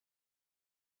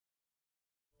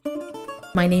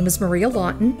My name is Maria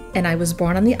Lawton, and I was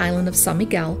born on the island of San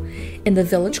Miguel in the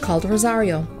village called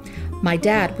Rosario. My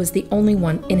dad was the only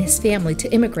one in his family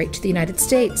to immigrate to the United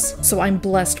States, so I'm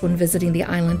blessed when visiting the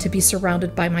island to be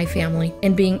surrounded by my family,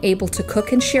 and being able to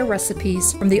cook and share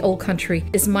recipes from the old country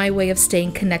is my way of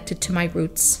staying connected to my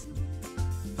roots.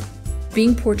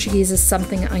 Being Portuguese is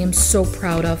something I am so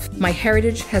proud of. My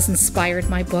heritage has inspired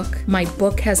my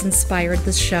book has inspired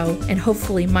this show, and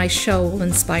hopefully my show will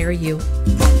inspire you.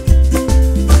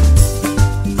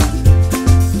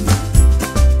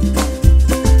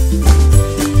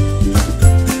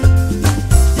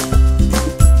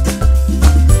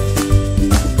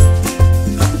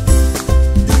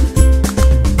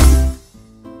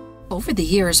 Over the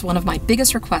years, one of my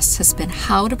biggest requests has been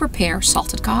how to prepare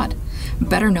salted cod,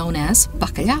 better known as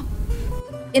bacalhau.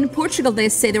 In Portugal, they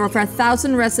say there are over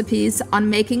 1,000 recipes on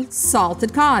making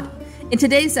salted cod. In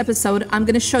today's episode, I'm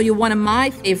going to show you one of my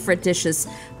favorite dishes,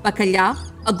 bacalhau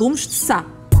a legumes de sá.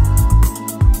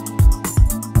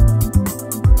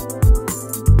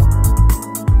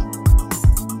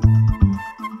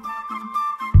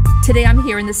 Today I'm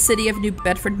here in the city of New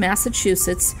Bedford,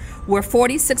 Massachusetts, where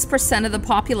 46% of the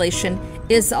population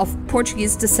is of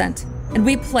Portuguese descent, and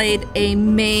we played a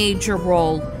major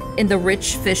role in the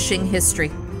rich fishing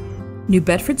history. New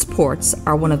Bedford's ports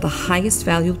are one of the highest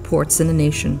valued ports in the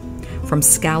nation. From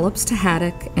scallops to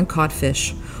haddock and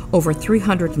codfish, over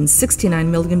 $369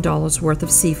 million worth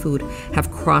of seafood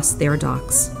have crossed their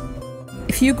docks.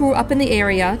 If you grew up in the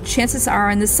area, chances are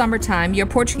in the summertime your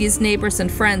Portuguese neighbors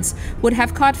and friends would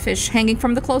have codfish hanging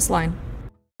from the clothesline.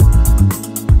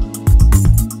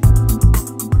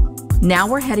 Now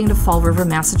we're heading to Fall River,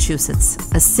 Massachusetts,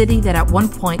 a city that at one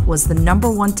point was the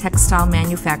 #1 textile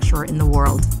manufacturer in the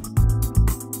world.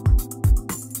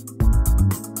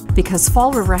 Because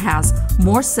Fall River has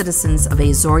more citizens of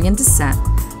Azorean descent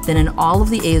than in all of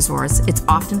the Azores, it's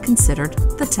often considered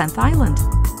the 10th island.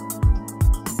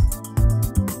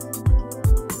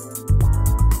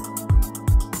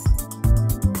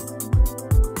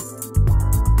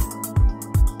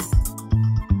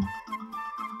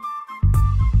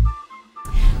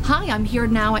 Hi, I'm here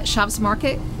now at Shav's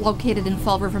Market, located in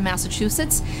Fall River,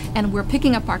 Massachusetts, and we're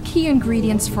picking up our key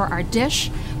ingredients for our dish,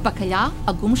 bacalhau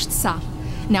a legumes de sá.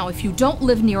 Now, if you don't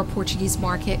live near a Portuguese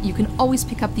market, you can always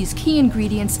pick up these key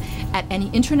ingredients at any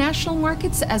international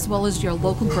markets as well as your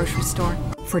local grocery store.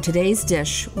 For today's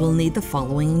dish, we'll need the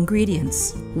following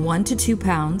ingredients: 1 to 2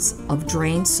 pounds of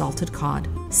drained salted cod,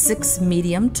 6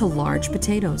 medium to large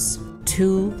potatoes,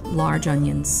 2 large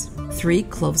onions, 3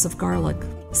 cloves of garlic,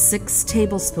 6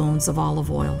 tablespoons of olive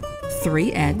oil,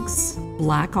 3 eggs,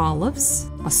 black olives,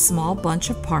 a small bunch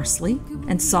of parsley,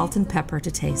 and salt and pepper to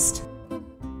taste.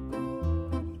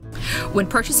 When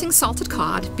purchasing salted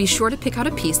cod, be sure to pick out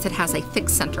a piece that has a thick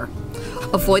center.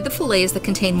 Avoid the fillets that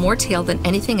contain more tail than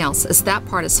anything else, as that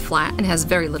part is flat and has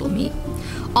very little meat.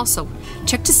 Also,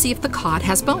 check to see if the cod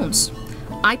has bones.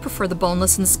 I prefer the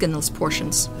boneless and skinless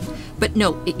portions. But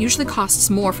note, it usually costs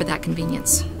more for that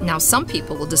convenience. Now, some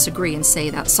people will disagree and say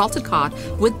that salted cod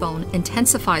with bone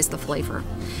intensifies the flavor.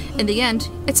 In the end,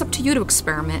 it's up to you to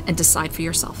experiment and decide for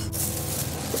yourself.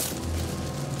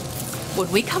 When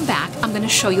we come back, I'm going to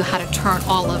show you how to turn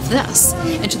all of this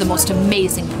into the most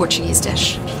amazing Portuguese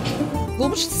dish.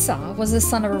 Legumes de Sá was the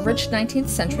son of a rich 19th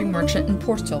century merchant in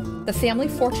Porto. The family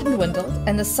fortune dwindled,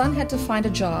 and the son had to find a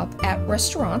job at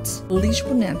Restaurant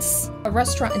Lisbonense, a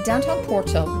restaurant in downtown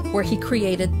Porto, where he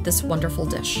created this wonderful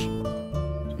dish.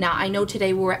 Now, I know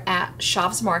today we're at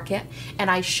Shav's Market,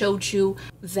 and I showed you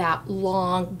that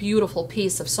long, beautiful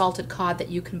piece of salted cod that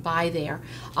you can buy there,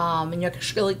 and you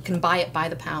actually can buy it by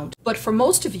the pound. But for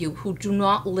most of you who do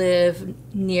not live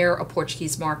near a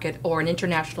Portuguese market or an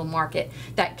international market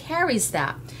that carries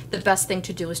that, the best thing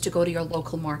to do is to go to your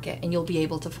local market, and you'll be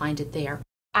able to find it there.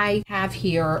 I have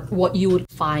here what you would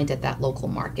find at that local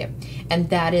market,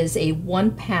 and that is a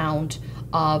 1 pound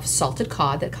of salted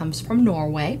cod that comes from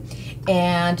Norway,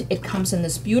 and it comes in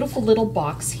this beautiful little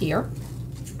box here,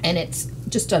 and it's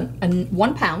just a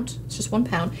 1 pound. It's just 1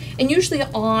 pound, and usually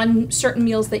on certain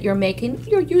meals that you're making,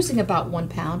 you're using about 1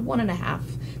 pound,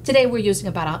 1.5. Today we're using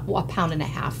about a pound and a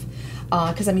half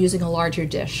because I'm using a larger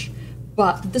dish,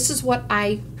 but this is what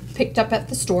I picked up at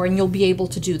the store, and you'll be able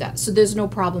to do that, so there's no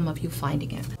problem of you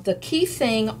finding it. The key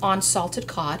thing on salted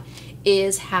cod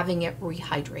is having it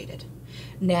rehydrated.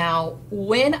 Now,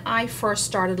 when I first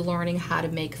started learning how to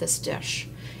make this dish,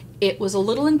 it was a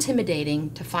little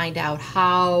intimidating to find out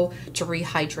how to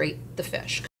rehydrate the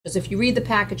fish. Because if you read the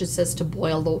package, it says to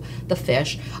boil the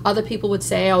fish. Other people would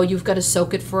say, oh, you've got to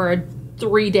soak it for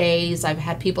 3 days. I've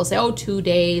had people say, oh, 2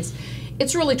 days.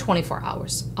 It's really 24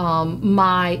 hours.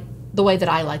 My the way that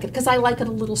I like it, because I like it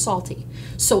a little salty.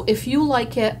 So if you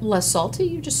like it less salty,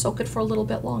 you just soak it for a little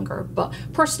bit longer. But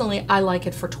personally, I like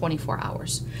it for 24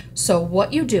 hours. So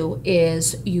what you do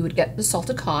is you would get the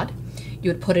salted cod, you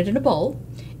would put it in a bowl,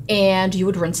 and you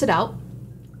would rinse it out,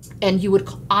 and you would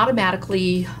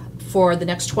automatically, for the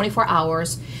next 24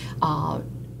 hours,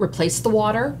 replace the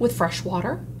water with fresh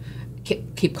water.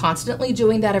 Keep constantly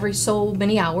doing that every so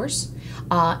many hours.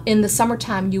 In the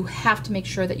summertime, you have to make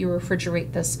sure that you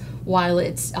refrigerate this while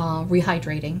it's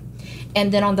rehydrating.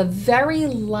 And then on the very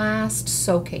last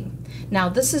soaking, now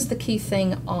this is the key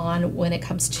thing on when it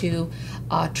comes to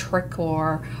a trick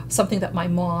or something that my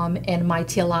mom and my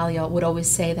tia Lalia would always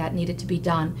say that needed to be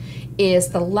done, is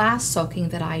the last soaking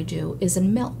that I do is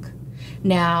in milk.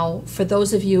 Now, for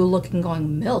those of you looking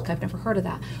going, milk, I've never heard of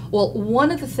that. Well, one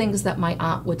of the things that my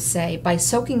aunt would say, by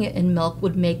soaking it in milk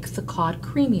would make the cod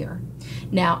creamier.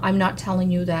 Now, I'm not telling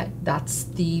you that that's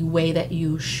the way that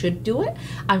you should do it.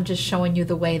 I'm just showing you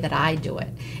the way that I do it.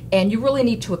 And you really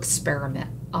need to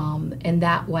experiment. And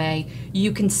that way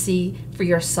you can see for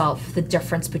yourself the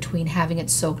difference between having it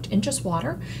soaked in just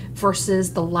water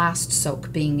versus the last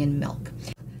soak being in milk.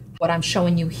 What I'm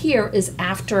showing you here is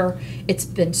after it's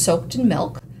been soaked in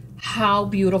milk, how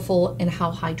beautiful and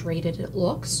how hydrated it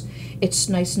looks. It's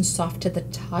nice and soft to the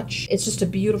touch. It's just a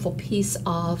beautiful piece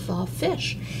of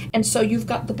fish. And so you've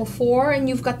got the before and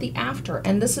you've got the after,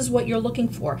 and this is what you're looking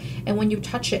for. And when you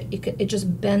touch it, it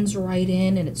just bends right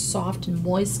in, and it's soft and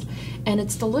moist, and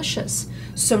it's delicious.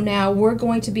 So now we're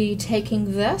going to be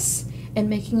taking this and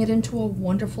making it into a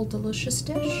wonderful, delicious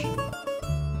dish.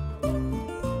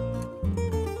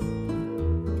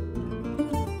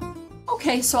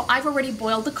 Okay, so I've already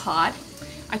boiled the cod.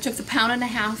 I took the 1.5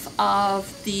 pounds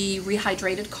of the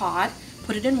rehydrated cod,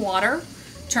 put it in water,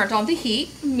 turned on the heat,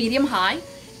 medium-high,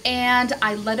 and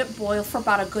I let it boil for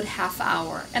about a good half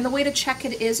hour. And the way to check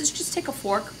it is just take a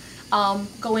fork,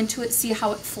 go into it, see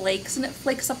how it flakes, and it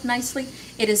flakes up nicely.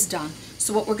 It is done.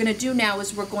 So what we're going to do now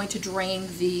is we're going to drain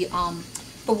the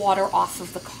water off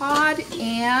of the cod,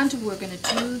 and we're going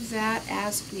to do that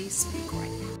as we speak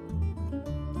right now.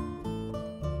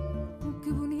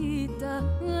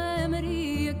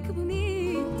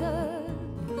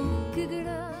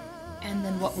 And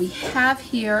then what we have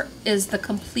here is the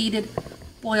completed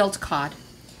boiled cod.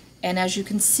 And as you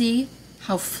can see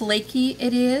how flaky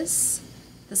it is,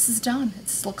 this is done.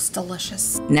 It looks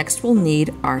delicious. Next, we'll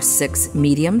need our 6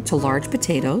 medium to large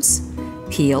potatoes,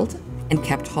 peeled and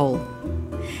kept whole.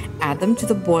 Add them to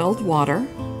the boiled water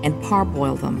and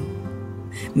parboil them,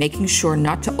 making sure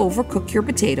not to overcook your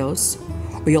potatoes,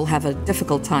 or you'll have a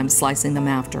difficult time slicing them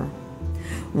after.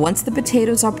 Once the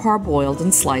potatoes are parboiled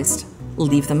and sliced,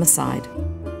 leave them aside.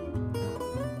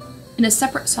 In a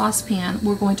separate saucepan,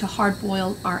 we're going to hard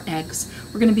boil our eggs.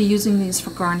 We're going to be using these for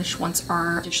garnish once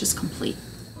our dish is complete.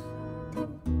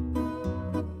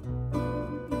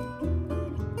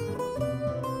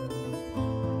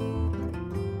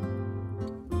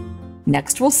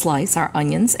 Next, we'll slice our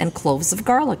onions and cloves of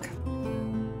garlic.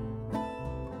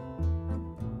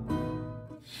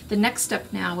 The next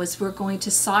step now is we're going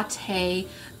to saute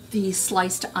the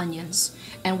sliced onions.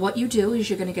 And what you do is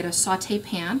you're going to get a saute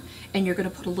pan, and you're going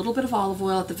to put a little bit of olive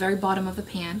oil at the very bottom of the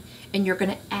pan, and you're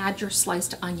going to add your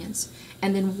sliced onions.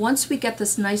 And then once we get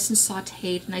this nice and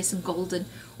sauteed, nice and golden,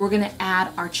 we're going to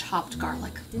add our chopped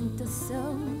garlic.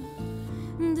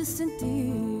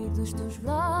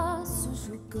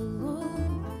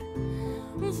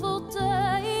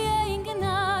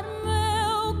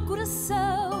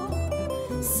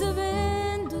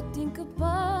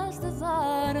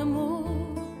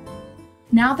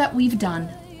 Now that we've done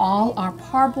all our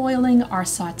parboiling, our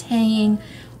sauteing,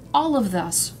 all of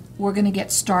this, we're going to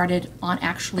get started on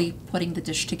actually putting the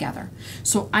dish together.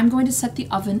 So I'm going to set the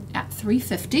oven at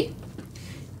 350,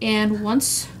 and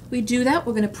once we do that,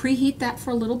 we're going to preheat that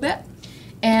for a little bit,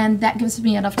 and that gives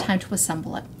me enough time to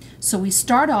assemble it. So we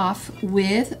start off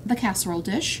with the casserole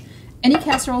dish. Any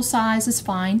casserole size is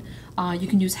fine. You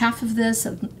can use half of this,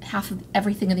 half of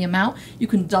everything in the amount. You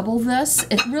can double this.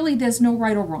 There's no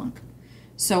right or wrong.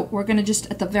 So we're going to just,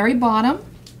 at the very bottom,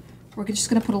 we're just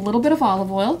going to put a little bit of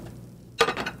olive oil.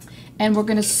 And we're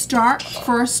going to start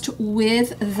first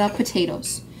with the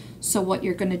potatoes. So what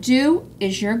you're going to do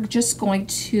is you're just going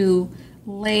to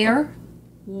layer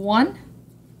one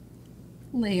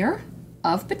layer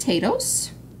of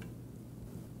potatoes.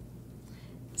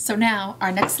 So now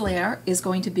our next layer is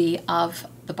going to be of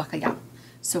the bacalhau.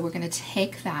 So we're going to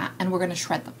take that and we're going to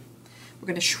shred them. We're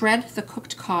going to shred the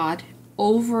cooked cod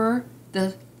over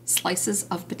the slices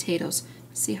of potatoes.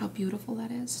 See how beautiful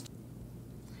that is?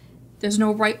 There's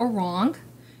no right or wrong.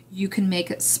 You can make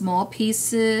it small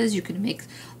pieces, you can make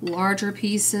larger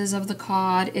pieces of the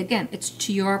cod. Again, it's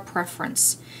to your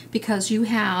preference because you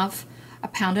have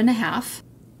 1.5 pounds,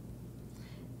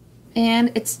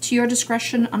 and it's to your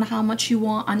discretion on how much you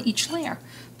want on each layer.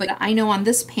 But I know on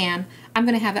this pan, I'm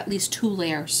gonna have at least 2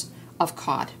 layers of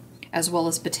cod, as well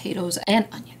as potatoes and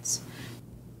onions.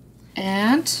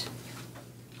 And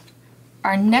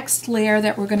our next layer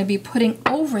that we're gonna be putting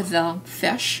over the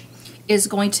fish is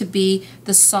going to be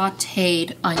the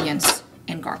sauteed onions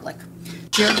and garlic.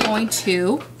 You're going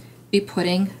to be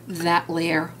putting that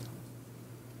layer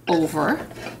over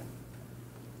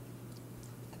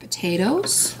the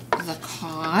potatoes, the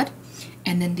cod,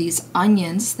 and then these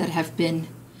onions that have been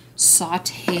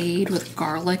sauteed with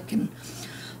garlic and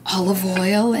olive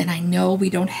oil. And I know we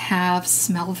don't have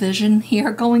smell vision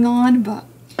here going on, but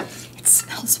it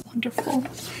smells wonderful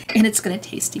and it's going to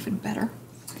taste even better.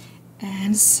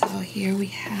 And so here we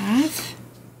have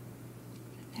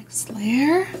the next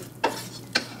layer.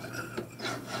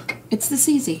 It's this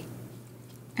easy.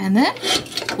 And then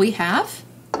we have,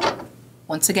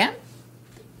 once again,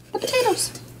 the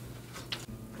potatoes.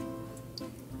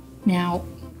 Now,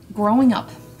 growing up,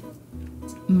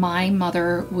 my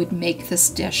mother would make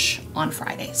this dish on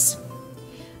Fridays.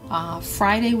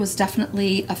 Friday was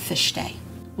definitely a fish day.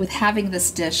 With having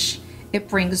this dish, it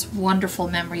brings wonderful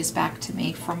memories back to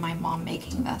me from my mom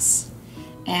making this.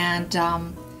 And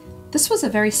this was a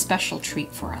very special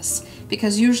treat for us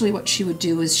because usually what she would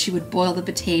do is she would boil the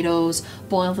potatoes,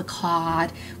 boil the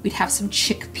cod, we'd have some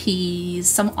chickpeas,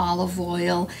 some olive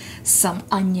oil, some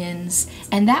onions,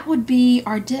 and that would be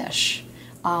our dish,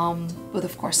 with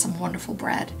of course some wonderful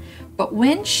bread. But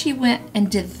when she went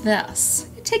and did this,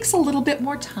 it takes a little bit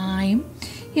more time.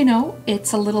 You know,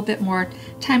 it's a little bit more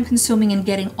time consuming in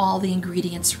getting all the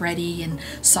ingredients ready and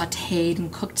sauteed and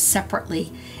cooked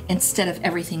separately instead of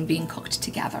everything being cooked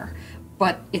together.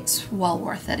 But it's well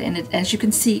worth it, and as you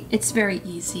can see, it's very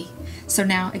easy. So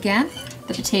now again,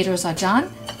 the potatoes are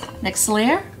done. Next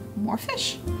layer, more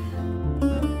fish.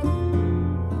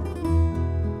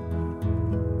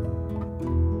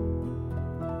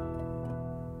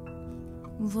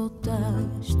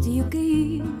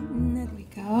 There we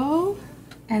go.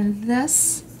 And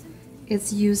this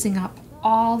is using up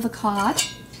all the cod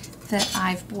that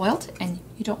I've boiled, and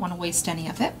you don't want to waste any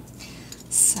of it.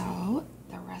 So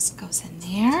the rest goes in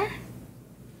there.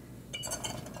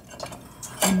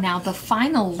 And now the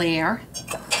final layer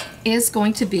is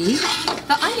going to be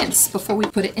the onions before we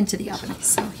put it into the oven.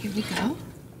 So here we go.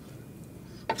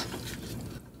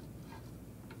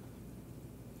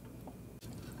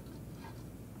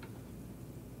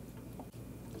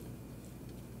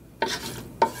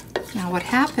 Now what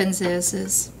happens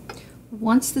is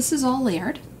once this is all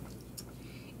layered,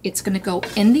 it's going to go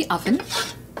in the oven,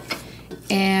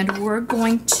 and we're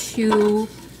going to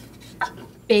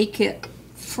bake it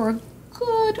for a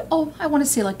good, I want to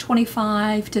say like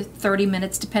 25 to 30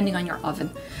 minutes, depending on your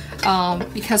oven.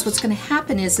 Because what's going to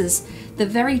happen is the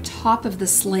very top of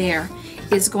this layer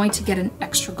is going to get an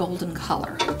extra golden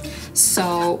color.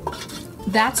 So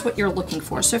that's what you're looking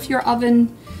for. So if your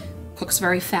oven cooks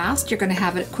very fast, you're going to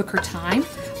have it at quicker time.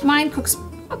 Mine cooks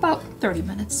about 30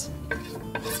 minutes.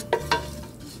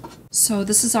 So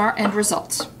this is our end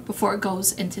result before it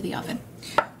goes into the oven.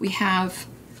 We have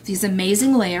these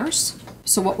amazing layers.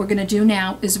 So what we're going to do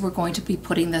now is we're going to be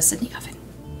putting this in the oven.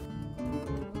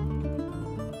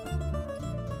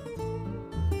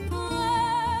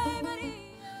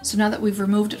 So now that we've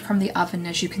removed it from the oven,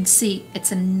 as you can see,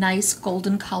 it's a nice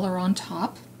golden color on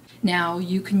top. Now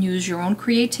you can use your own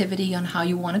creativity on how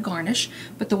you want to garnish,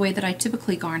 but the way that I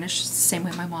typically garnish, the same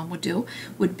way my mom would do,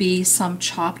 would be some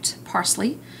chopped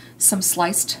parsley, some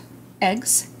sliced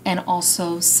eggs, and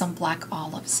also some black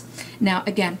olives. Now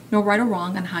again, no right or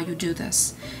wrong on how you do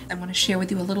this. I want to share with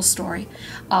you a little story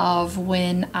of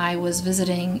when I was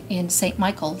visiting in St.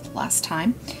 Michael last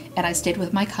time, and I stayed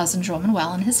with my cousin Joe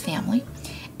Manuel and his family,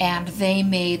 and they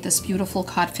made this beautiful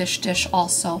codfish dish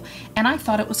also, and I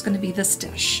thought it was going to be this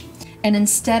dish. And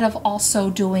instead of also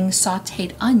doing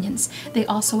sauteed onions, they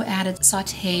also added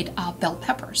sauteed bell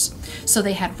peppers. So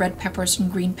they had red peppers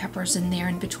and green peppers in there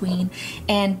in between.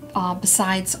 And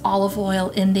besides olive oil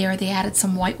in there, they added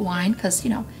some white wine because, you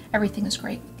know, everything is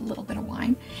great with a little bit of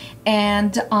wine.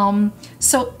 And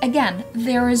so again,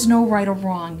 there is no right or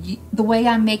wrong. The way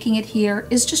I'm making it here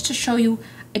is just to show you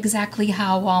exactly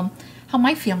how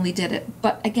my family did it.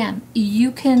 But again,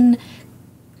 you can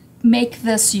make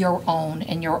this your own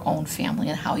and your own family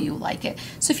and how you like it.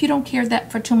 So if you don't care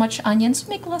that for too much onions,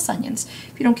 make less onions.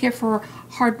 If you don't care for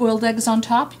hard-boiled eggs on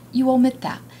top, you omit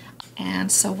that.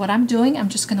 And so what I'm doing, I'm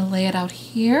just going to lay it out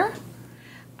here.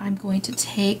 I'm going to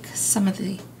take some of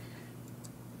the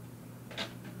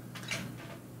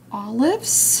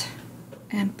olives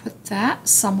and put that,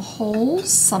 some whole,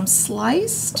 some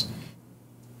sliced.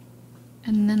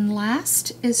 And then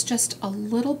last is just a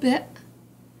little bit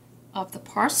of the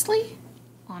parsley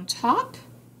on top.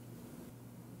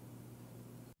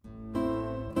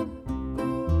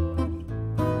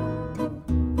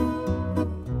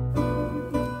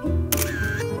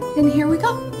 And here we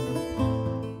go.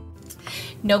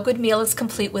 No good meal is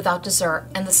complete without dessert,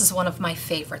 and this is one of my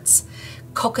favorites,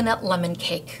 coconut lemon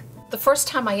cake. The first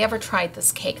time I ever tried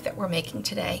this cake that we're making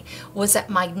today was at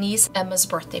my niece Emma's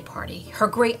birthday party. Her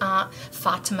great aunt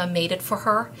Fatima made it for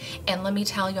her, and let me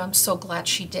tell you, I'm so glad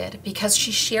she did, because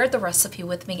she shared the recipe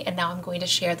with me, and now I'm going to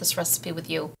share this recipe with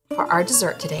you. For our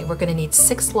dessert today, we're going to need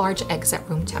 6 large eggs at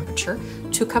room temperature,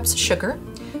 2 cups of sugar,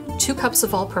 2 cups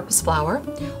of all-purpose flour,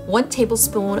 1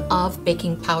 tablespoon of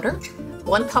baking powder,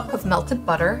 1 cup of melted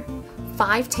butter,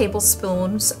 5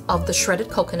 tablespoons of the shredded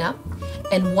coconut,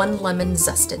 and 1 lemon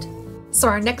zested. So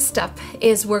our next step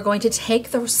is we're going to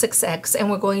take those 6 eggs and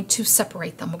we're going to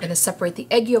separate them. We're going to separate the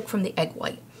egg yolk from the egg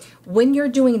white. When you're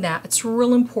doing that, it's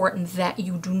real important that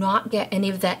you do not get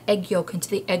any of that egg yolk into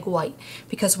the egg white,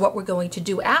 because what we're going to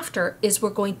do after is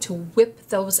we're going to whip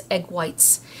those egg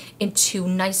whites into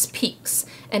nice peaks.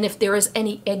 And if there is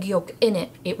any egg yolk in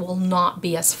it, it will not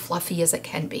be as fluffy as it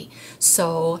can be.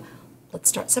 So let's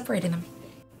start separating them.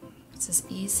 It's as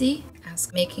easy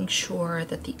as making sure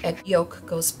that the egg yolk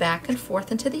goes back and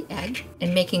forth into the egg,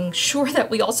 and making sure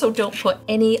that we also don't put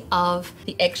any of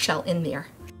the eggshell in there.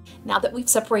 Now that we've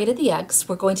separated the eggs,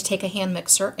 we're going to take a hand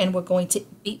mixer and we're going to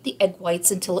beat the egg whites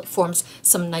until it forms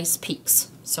some nice peaks.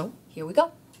 So here we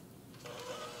go.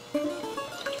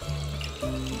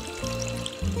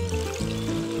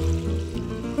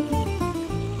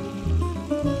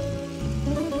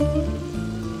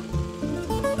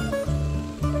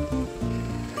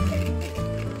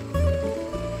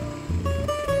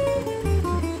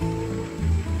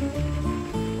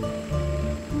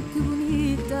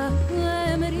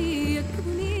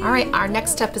 All right, our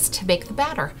next step is to make the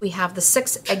batter. We have the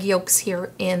 6 egg yolks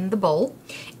here in the bowl,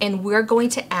 and we're going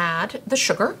to add the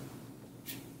sugar,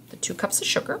 the 2 cups of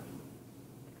sugar,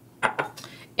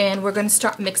 and we're going to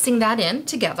start mixing that in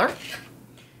together.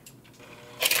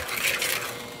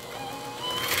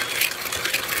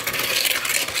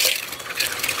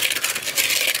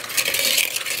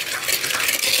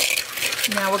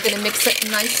 Now we're going to mix it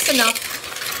nice enough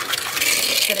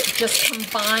that it just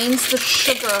combines the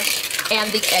sugar and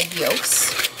the egg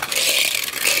yolks.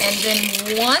 And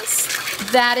then once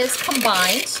that is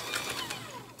combined,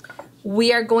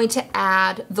 we are going to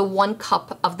add the 1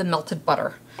 cup of the melted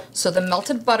butter. So the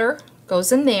melted butter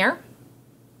goes in there,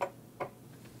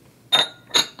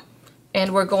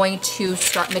 and we're going to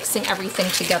start mixing everything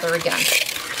together again.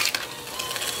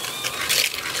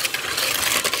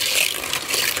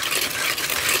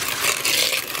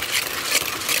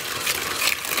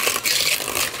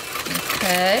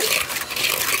 Okay.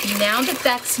 Now that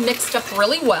that's mixed up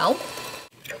really well,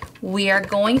 we are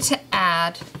going to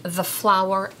add the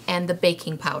flour and the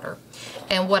baking powder.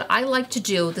 And what I like to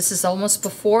do, this is almost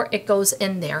before it goes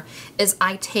in there, is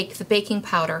I take the baking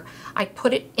powder, I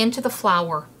put it into the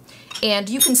flour, and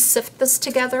you can sift this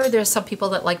together. There's some people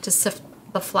that like to sift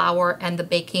the flour and the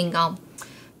baking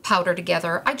powder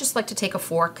together. I just like to take a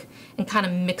fork and kind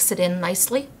of mix it in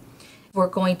nicely. We're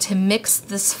going to mix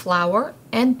this flour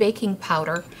and baking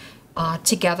powder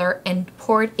together and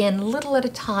pour it in little at a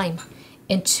time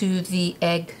into the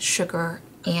egg, sugar,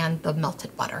 and the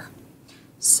melted butter.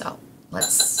 So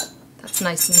that's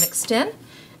nice and mixed in,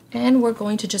 and we're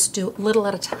going to just do little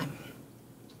at a time.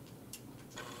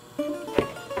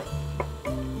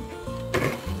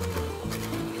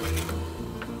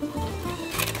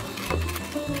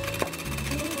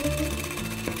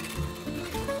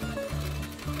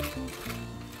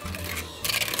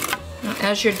 Now,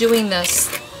 as you're doing this,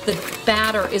 the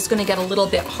batter is going to get a little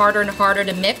bit harder and harder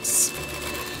to mix,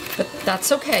 but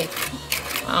that's okay.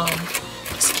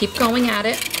 Just keep going at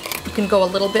it. You can go a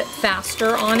little bit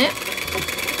faster on it.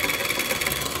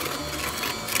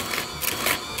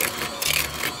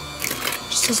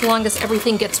 Just as long as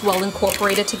everything gets well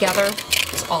incorporated together,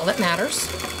 it's all that matters.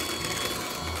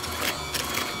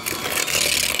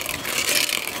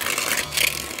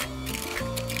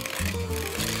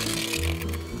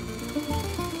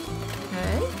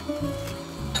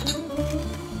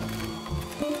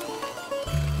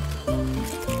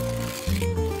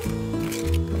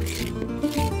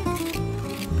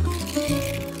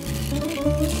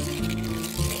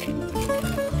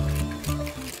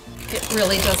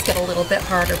 really does get a little bit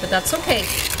harder, but that's okay.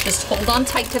 Just hold on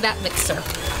tight to that mixer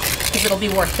because it'll be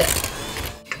worth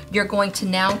it. You're going to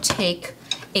now take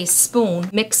a spoon,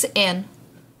 mix in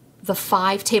the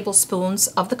 5 tablespoons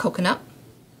of the coconut,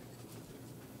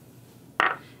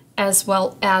 as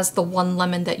well as the 1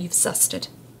 lemon that you've zested.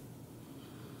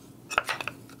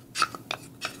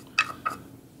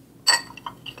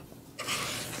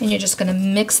 And you're just going to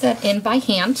mix that in by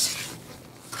hand.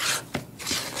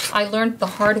 I learned the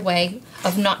hard way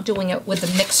of not doing it with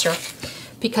the mixer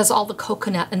because all the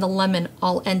coconut and the lemon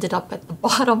all ended up at the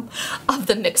bottom of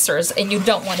the mixers, and you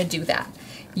don't want to do that.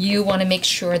 You want to make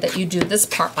sure that you do this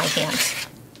part by hand,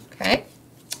 okay?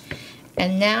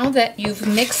 And now that you've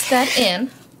mixed that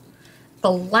in,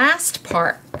 the last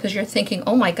part, because you're thinking,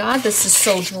 oh my God, this is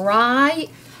so dry,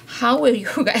 how are you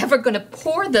ever going to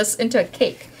pour this into a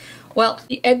cake? Well,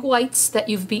 the egg whites that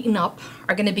you've beaten up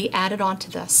are going to be added onto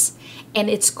this, and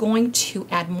it's going to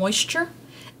add moisture,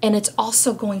 and it's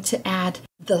also going to add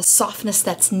the softness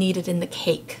that's needed in the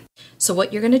cake. So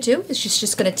what you're going to do is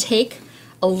just going to take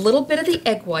a little bit of the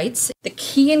egg whites. The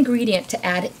key ingredient to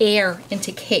add air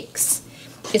into cakes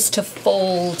is to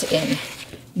fold in,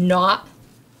 not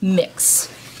mix.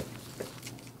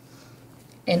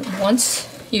 And once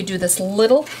you do this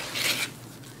little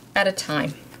at a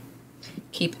time,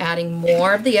 keep adding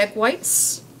more of the egg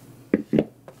whites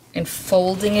and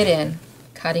folding it in,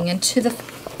 cutting into the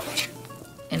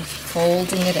and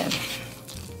folding it in.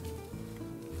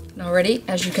 And already,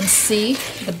 as you can see,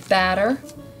 the batter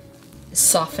is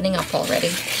softening up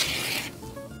already.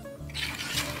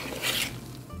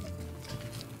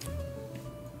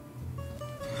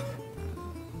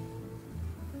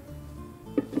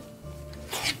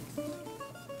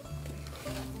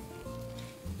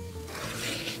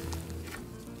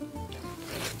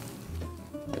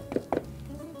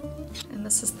 And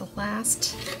this is the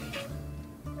last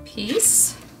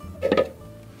piece.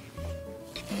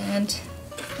 And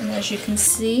as you can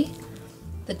see,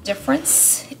 the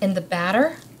difference in the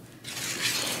batter,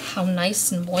 how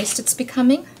nice and moist it's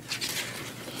becoming.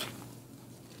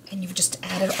 And you've just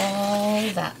added all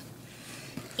that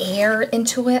air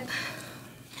into it,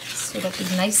 so it'll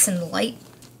be nice and light.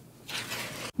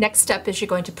 Next step is you're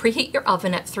going to preheat your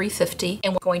oven at 350,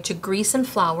 and we're going to grease and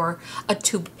flour a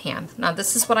tube pan. Now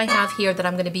this is what I have here that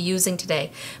I'm going to be using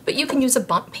today, but you can use a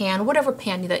bundt pan, whatever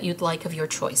pan that you'd like of your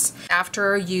choice.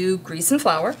 After you grease and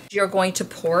flour, you're going to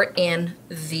pour in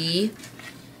the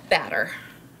batter.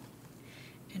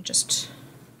 And just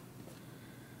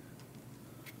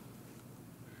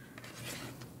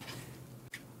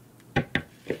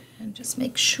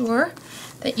make sure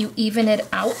that you even it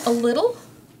out a little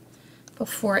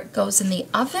before it goes in the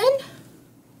oven.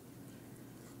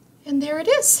 And there it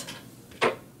is.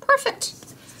 Perfect.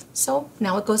 So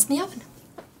now it goes in the oven.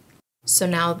 So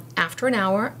now after an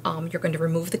hour, you're going to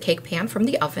remove the cake pan from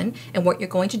the oven, and what you're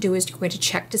going to do is you're going to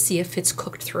check to see if it's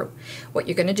cooked through. What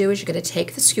you're going to do is you're going to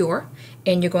take the skewer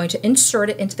and you're going to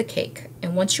insert it into the cake.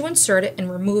 And once you insert it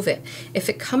and remove it, if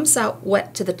it comes out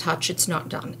wet to the touch, it's not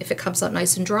done. If it comes out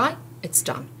nice and dry, it's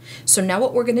done. So now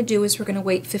what we're going to do is we're going to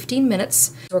wait 15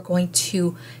 minutes. We're going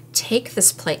to take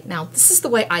this plate. Now, this is the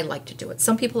way I like to do it.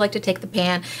 Some people like to take the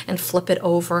pan and flip it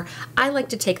over. I like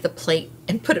to take the plate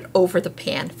and put it over the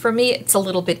pan. For me, it's a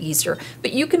little bit easier,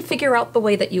 but you can figure out the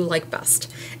way that you like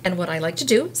best. And what I like to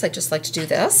do is I just like to do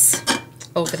this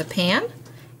over the pan,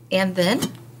 and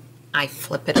then I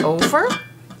flip it over,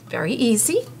 very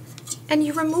easy, and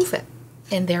you remove it.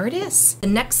 And there it is. The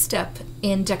next step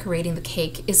in decorating the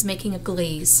cake is making a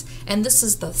glaze. And this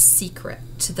is the secret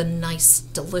to the nice,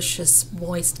 delicious,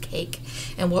 moist cake.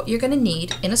 And what you're gonna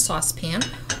need in a saucepan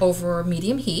over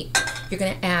medium heat, you're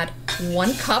gonna add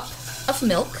 1 cup of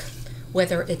milk,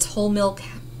 whether it's whole milk,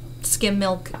 skim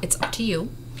milk, it's up to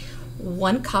you.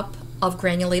 1 cup of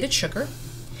granulated sugar.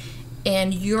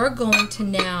 And you're going to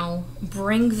now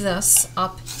bring this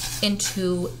up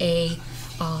into a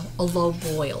low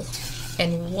boil.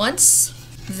 And once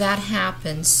that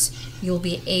happens, you'll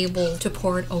be able to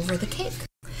pour it over the cake.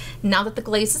 Now that the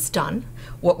glaze is done,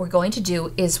 what we're going to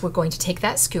do is we're going to take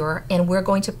that skewer and we're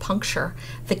going to puncture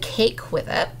the cake with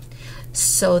it,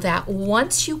 so that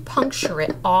once you puncture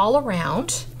it all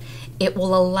around, it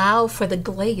will allow for the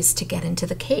glaze to get into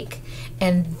the cake.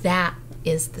 And that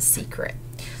is the secret.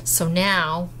 So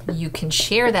now you can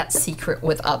share that secret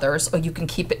with others, or you can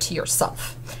keep it to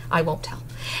yourself. I won't tell.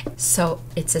 So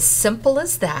it's as simple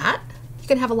as that. You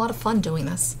can have a lot of fun doing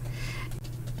this.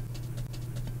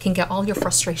 You can get all your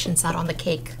frustrations out on the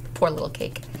cake, poor little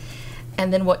cake.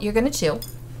 And then what you're going to do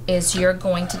is you're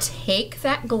going to take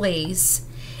that glaze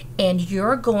and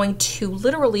you're going to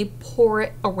literally pour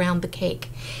it around the cake.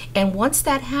 And once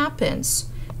that happens,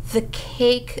 the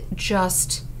cake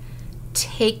just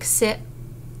takes it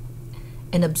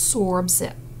and absorbs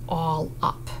it all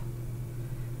up.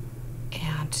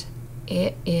 And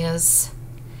it is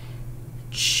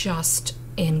just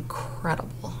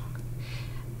incredible.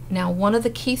 Now, one of the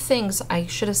key things I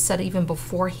should have said even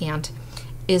beforehand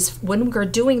is when we're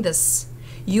doing this,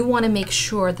 you want to make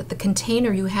sure that the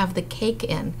container you have the cake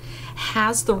in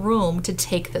has the room to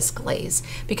take this glaze,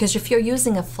 because if you're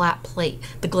using a flat plate,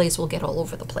 the glaze will get all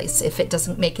over the place if it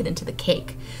doesn't make it into the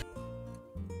cake.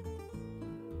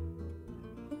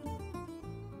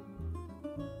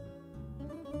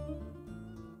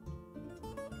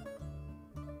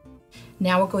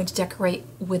 Now we're going to decorate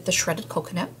with the shredded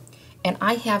coconut, and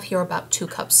I have here about 2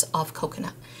 cups of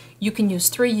coconut. You can use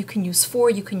 3, you can use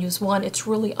 4, you can use 1, it's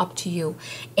really up to you.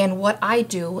 And what I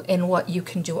do, and what you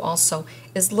can do also,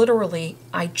 is literally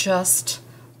I just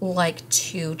like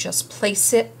to just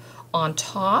place it on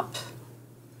top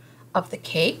of the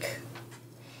cake.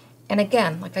 And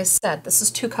again, like I said, this is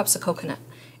 2 cups of coconut.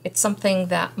 It's something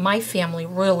that my family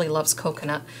really loves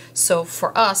coconut, so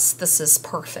for us this is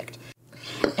perfect.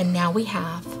 And now we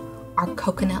have our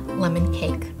coconut lemon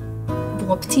cake.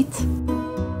 Bon appetit!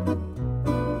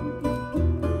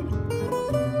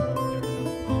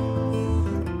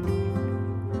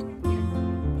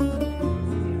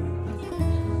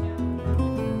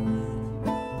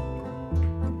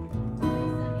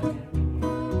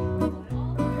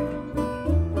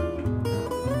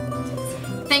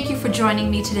 Thank you for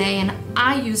joining me today, and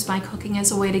I use my cooking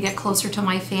as a way to get closer to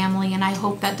my family, and I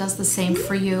hope that does the same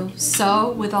for you.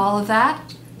 So, with all of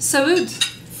that, salud!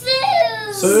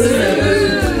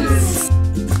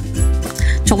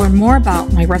 To learn more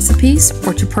about my recipes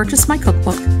or to purchase my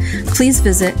cookbook, please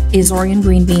visit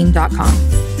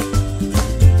AzoreanGreenBean.com.